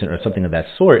production assistant or something of that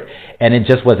sort. And it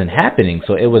just wasn't happening.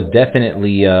 So it was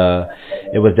definitely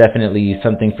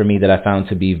something for me that I found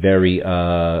to be very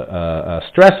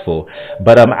stressful.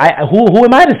 But who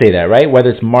am I to say that, right?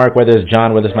 Whether it's Mark, whether it's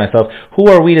John, whether it's myself, who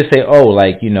are we to say, oh,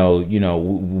 like,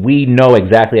 we know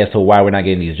exactly as to why we're not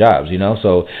getting these jobs,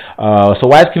 So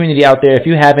wise community out there, if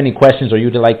you have any questions or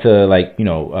you'd like to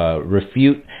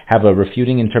have a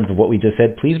refuting in terms of what we just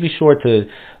said, please be sure to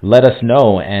let us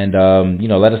know and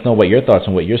let us know what your thoughts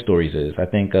and what your stories is. I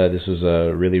think this was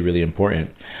really, really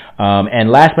important. And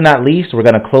last but not least, we're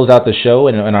going to close out the show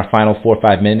in our final 4 or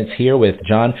 5 minutes here with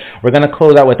John. We're going to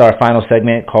close out with our final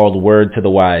segment called Word to the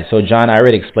Wise. So John, I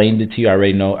already explained it to you. I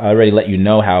already let you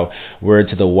know how Word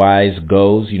to the Wise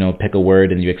goes. Pick a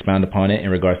word and you expound upon it in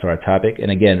regards to our topic. And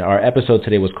again, our episode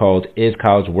today was called Is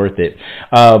College Worth It?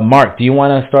 Mark, do you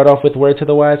want to start off with Word to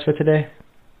the Wise for today?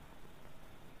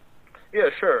 Yeah,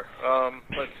 sure.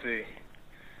 Let's see.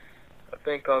 I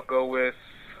think I'll go with,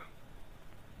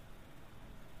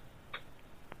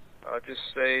 I'll just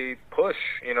say push,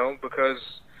 because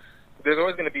there's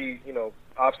always going to be,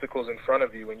 obstacles in front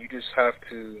of you, and you have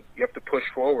to push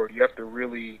forward. You have to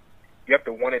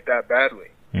want it that badly.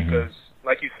 Mm-hmm. Because,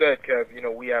 like you said, Kev,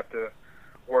 we have to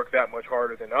work that much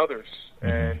harder than others. Mm-hmm.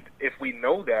 And if we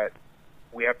know that,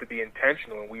 we have to be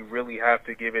intentional, and we really have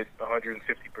to give it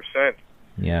 150%.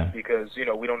 Yeah. Because, we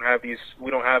don't have the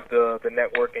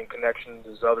networking connections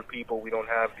as other people. We don't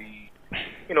have the,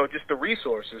 just the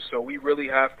resources. So we really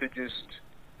have to just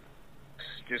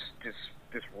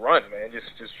run, man.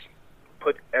 Just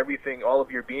put everything, all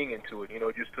of your being into it,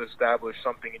 just to establish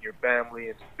something in your family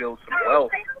and build some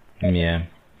wealth. Yeah.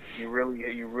 You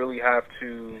really have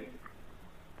to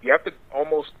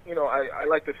almost, I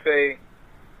like to say,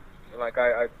 like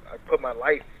I put my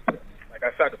life, like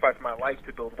I sacrificed my life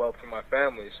to build wealth for my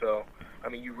family. So, I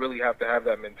mean, you really have to have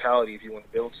that mentality if you want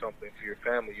to build something for your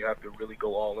family. You have to really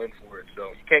go all in for it. So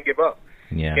you can't give up.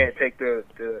 Yeah. You can't take the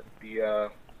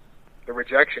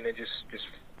rejection and just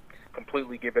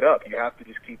completely give it up. You have to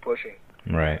just keep pushing.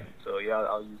 Right. So yeah,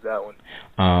 I'll use that one.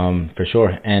 For sure.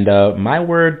 And my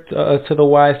word to the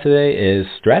wise today is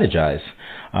strategize.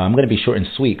 I'm going to be short and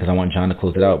sweet because I want John to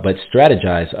close it out. But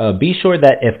strategize. Be sure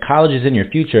that if college is in your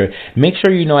future, make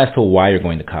sure you know as to why you're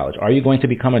going to college. Are you going to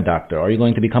become a doctor? Are you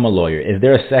going to become a lawyer? Is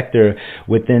there a sector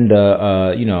within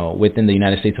the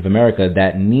United States of America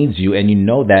that needs you, and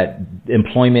that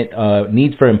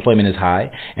needs for employment is high,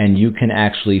 and you can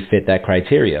actually fit that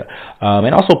criteria?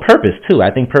 And also purpose too. I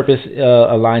think purpose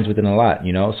aligns within a lot.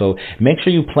 So make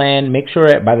sure you plan. Make sure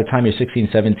by the time you're 16,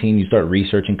 17, you start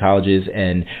researching colleges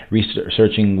and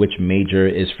researching which major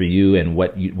is for you and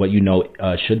what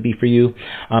should be for you,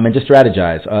 and just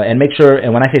strategize and make sure.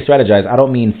 And when I say strategize, I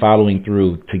don't mean following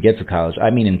through to get to college. I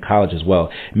mean in college as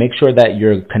well. Make sure that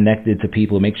you're connected to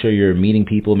people. Make sure you're meeting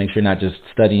people. Make sure you're not just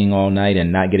studying all night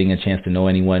and not getting a chance to know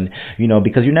anyone.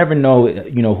 Because you never know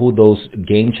who those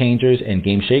game changers and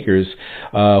game shakers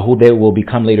who they will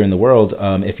become later in the world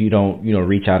if you don't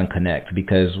reach out and connect.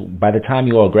 Because by the time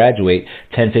you all graduate,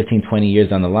 10, 15, 20 years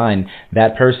down the line,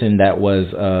 that person that was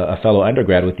a fellow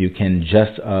undergrad with you can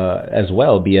just as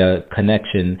well be a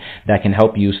connection that can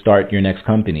help you start your next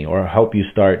company, or help you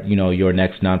start your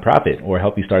next nonprofit, or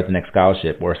help you start the next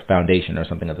scholarship or foundation or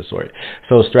something of the sort.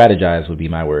 So strategize would be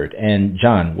my word. And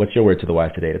John, what's your word to the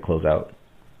wise today to close out?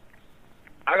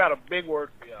 I got a big word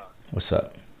for y'all. What's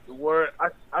up? The word,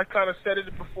 I kind of said it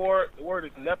before, the word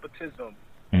is nepotism.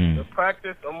 The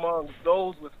practice among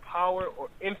those with power or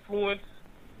influence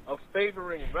of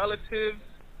favoring relatives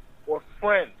or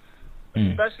friends,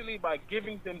 especially by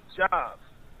giving them jobs.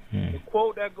 The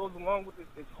quote that goes along with it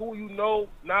is, who you know,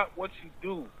 not what you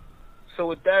do. So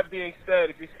with that being said,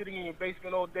 if you're sitting in your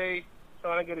basement all day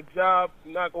trying to get a job,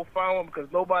 you're not going to find one because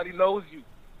nobody knows you.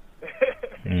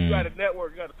 You got to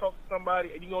network, you got to talk to somebody,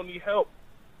 and you're going to need help.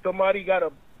 Somebody got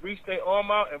to reach their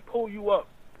arm out and pull you up.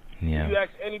 Yeah. If you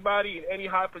ask anybody in any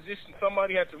high position,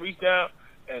 somebody has to reach down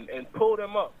and pull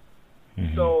them up.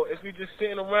 So if you're just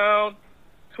sitting around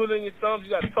twiddling your thumbs,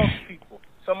 you got to talk to people.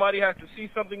 somebody has to see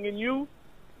something in you,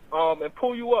 and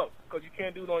pull you up, because you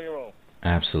can't do it on your own.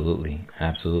 Absolutely,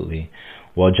 absolutely.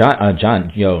 Well,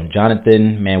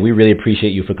 Jonathan, man, we really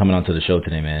appreciate you for coming onto the show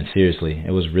today, man. Seriously,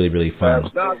 it was really, really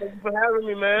fun. Nah, thank you for having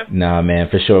me, man. Nah, man,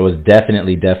 for sure. It was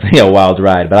definitely a wild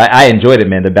ride, but I enjoyed it,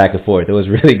 man. The back and forth, it was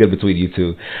really good between you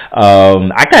two.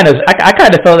 I kind of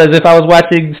felt as if I was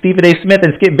watching Stephen A. Smith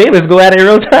and Skip Bayless go at it in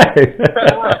real time.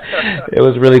 It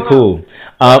was really cool.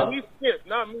 Not me.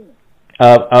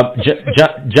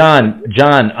 John,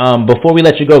 before we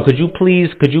let you go, could you please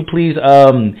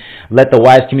let the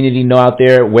Wise community know out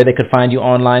there where they could find you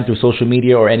online through social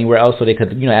media or anywhere else, so they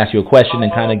could ask you a question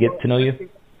and kind of get to know you?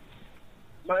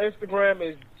 My Instagram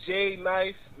is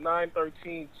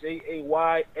jnice913,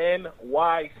 JAYNYCE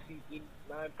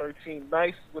 913,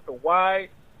 nice with a Y.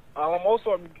 I'm also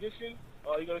a musician.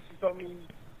 You're gonna see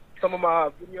some of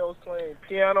my videos playing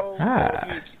piano,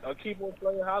 a keyboard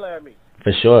player. Holla at me.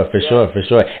 For sure.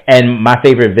 And my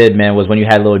favorite vid, man, was when you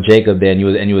had little Jacob there and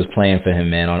you was playing for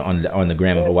him, man, on the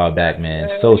gram a while back,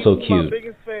 man. So cute. My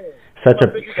biggest fan.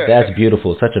 That's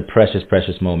beautiful. Such a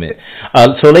precious moment.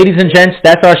 So, ladies and gents,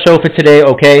 that's our show for today.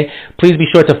 Okay, please be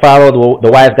sure to follow the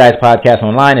Wise Guys podcast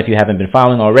online if you haven't been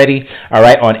following already. All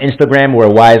right, on Instagram we're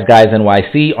Wise Guys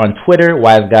NYC. On Twitter,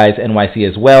 Wise Guys NYC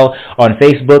as well. On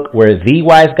Facebook we're The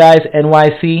Wise Guys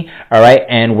NYC. All right,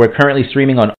 and we're currently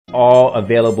streaming on all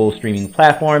available streaming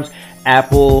platforms: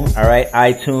 Apple, all right,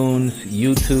 iTunes,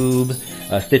 YouTube,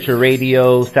 Stitcher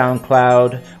Radio,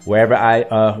 SoundCloud,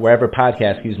 wherever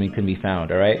podcast, can be found,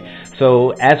 all right? So,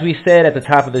 as we said at the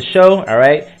top of the show, all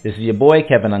right, this is your boy,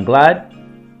 Kevin Anglad.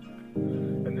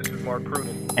 And this is Mark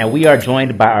Pruden. And we are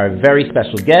joined by our very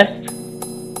special guest,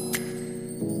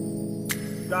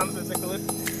 Jonathan Nicolas.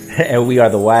 And we are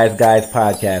the Wise Guys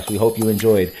Podcast. We hope you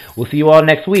enjoyed. We'll see you all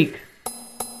next week.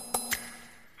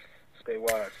 Stay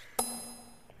wise.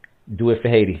 Do it for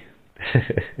Haiti.